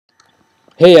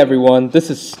Hey everyone, this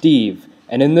is Steve,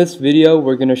 and in this video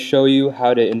we're going to show you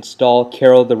how to install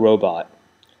Karel the Robot.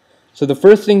 So the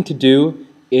first thing to do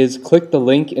is click the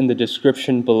link in the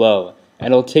description below, and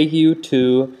it'll take you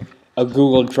to a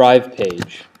Google Drive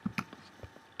page.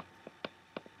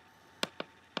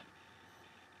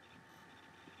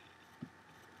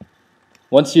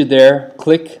 Once you're there,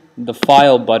 click the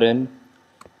File button,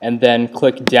 and then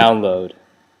click Download.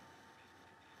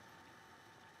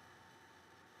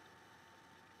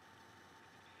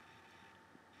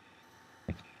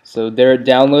 So there it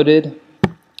downloaded.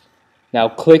 Now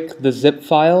click the zip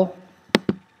file,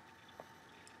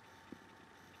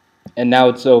 and now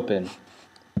it's open.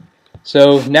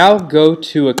 So now go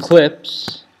to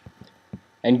Eclipse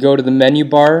and go to the menu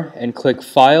bar and click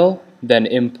File, then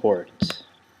Import.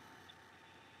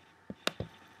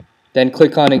 Then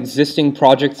click on Existing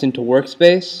Projects into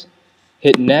Workspace,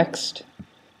 hit Next,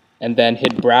 and then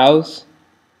hit Browse,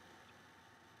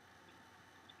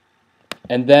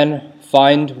 and then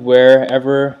find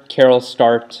wherever Karel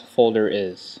Start folder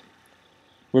is.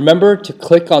 Remember to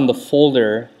click on the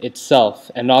folder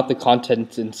itself and not the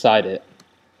contents inside it.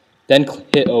 Then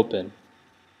hit Open.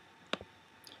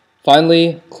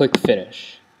 Finally, click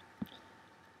Finish.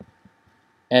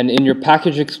 And in your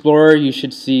Package Explorer, you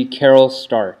should see Karel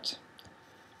Start.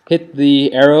 Hit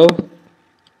the arrow,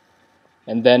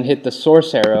 and then hit the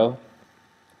source arrow,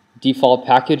 default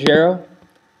package arrow,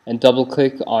 and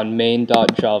double-click on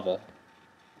main.java.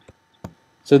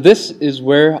 So this is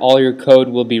where all your code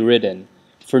will be written.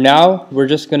 For now, we're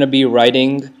just going to be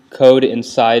writing code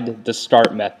inside the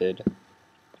start method.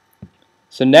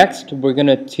 So next, we're going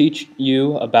to teach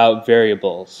you about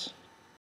variables.